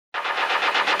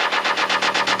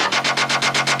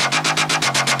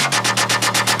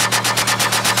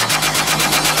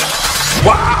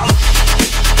Wow!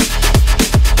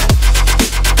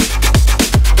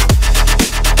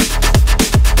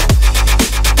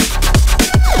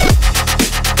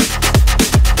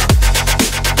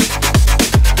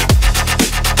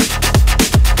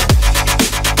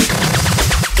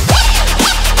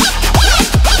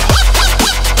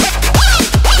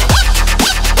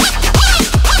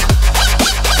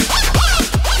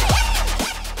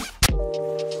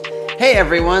 Hey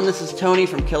everyone, this is Tony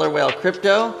from KillerWhale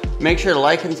Crypto. Make sure to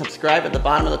like and subscribe at the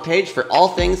bottom of the page for all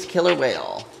things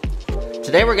KillerWhale.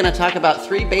 Today we're going to talk about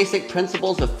 3 basic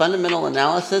principles of fundamental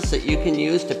analysis that you can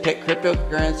use to pick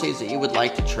cryptocurrencies that you would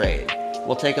like to trade.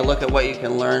 We'll take a look at what you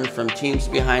can learn from teams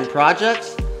behind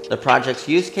projects, the project's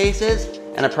use cases,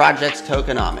 and a project's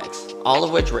tokenomics, all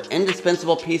of which were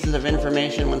indispensable pieces of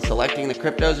information when selecting the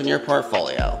cryptos in your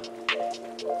portfolio.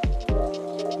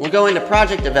 We'll go into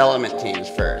project development teams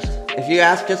first. If you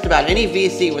ask just about any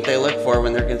VC what they look for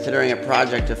when they're considering a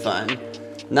project to fund,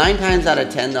 9 times out of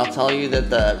 10 they'll tell you that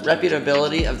the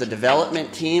reputability of the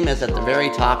development team is at the very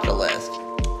top of the list.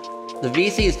 The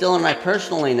VCs Dylan and I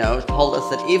personally know told us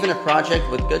that even a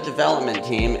project with good development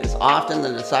team is often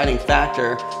the deciding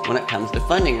factor when it comes to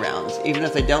funding rounds, even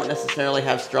if they don't necessarily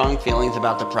have strong feelings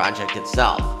about the project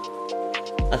itself.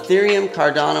 Ethereum,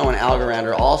 Cardano, and Algorand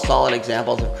are all solid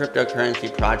examples of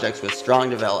cryptocurrency projects with strong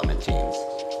development teams.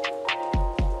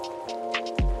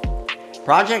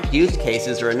 Project use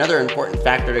cases are another important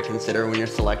factor to consider when you're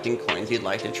selecting coins you'd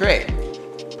like to trade.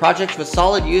 Projects with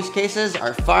solid use cases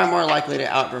are far more likely to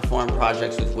outperform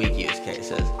projects with weak use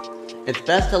cases. It's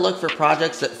best to look for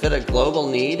projects that fit a global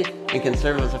need and can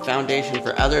serve as a foundation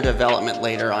for other development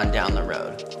later on down the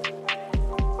road.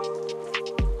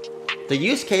 The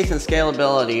use case and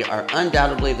scalability are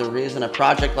undoubtedly the reason a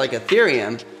project like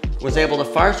Ethereum was able to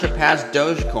far surpass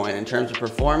Dogecoin in terms of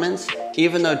performance,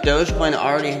 even though Dogecoin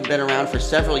already had been around for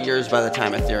several years by the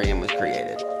time Ethereum was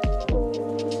created.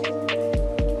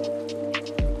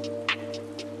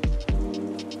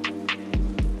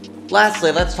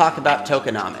 Lastly, let's talk about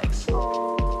tokenomics.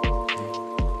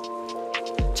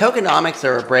 Tokenomics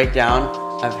are a breakdown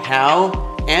of how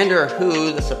and or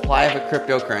who the supply of a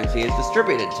cryptocurrency is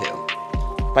distributed to.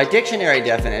 By dictionary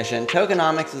definition,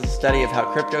 tokenomics is a study of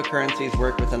how cryptocurrencies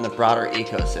work within the broader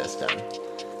ecosystem.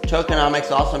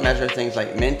 Tokenomics also measure things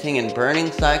like minting and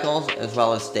burning cycles, as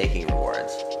well as staking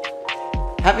rewards.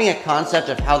 Having a concept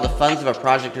of how the funds of a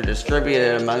project are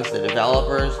distributed amongst the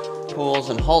developers, pools,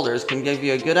 and holders can give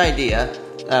you a good idea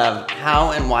of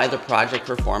how and why the project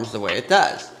performs the way it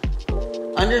does.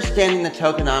 Understanding the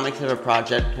tokenomics of a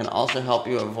project can also help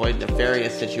you avoid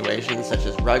nefarious situations such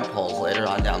as rug pulls later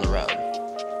on down the road.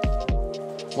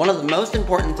 One of the most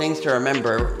important things to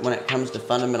remember when it comes to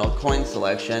fundamental coin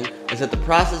selection is that the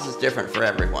process is different for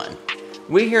everyone.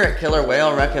 We here at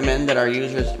KillerWhale recommend that our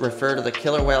users refer to the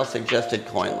KillerWhale suggested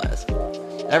coin list.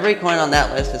 Every coin on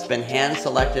that list has been hand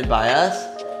selected by us,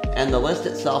 and the list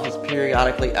itself is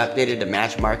periodically updated to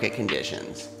match market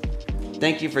conditions.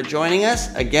 Thank you for joining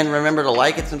us. Again, remember to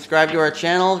like and subscribe to our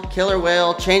channel.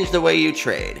 KillerWhale, change the way you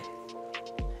trade.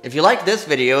 If you liked this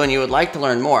video and you would like to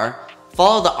learn more,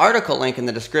 follow the article link in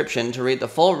the description to read the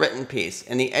full written piece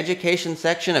in the education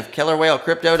section of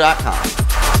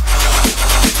KillerWhaleCrypto.com.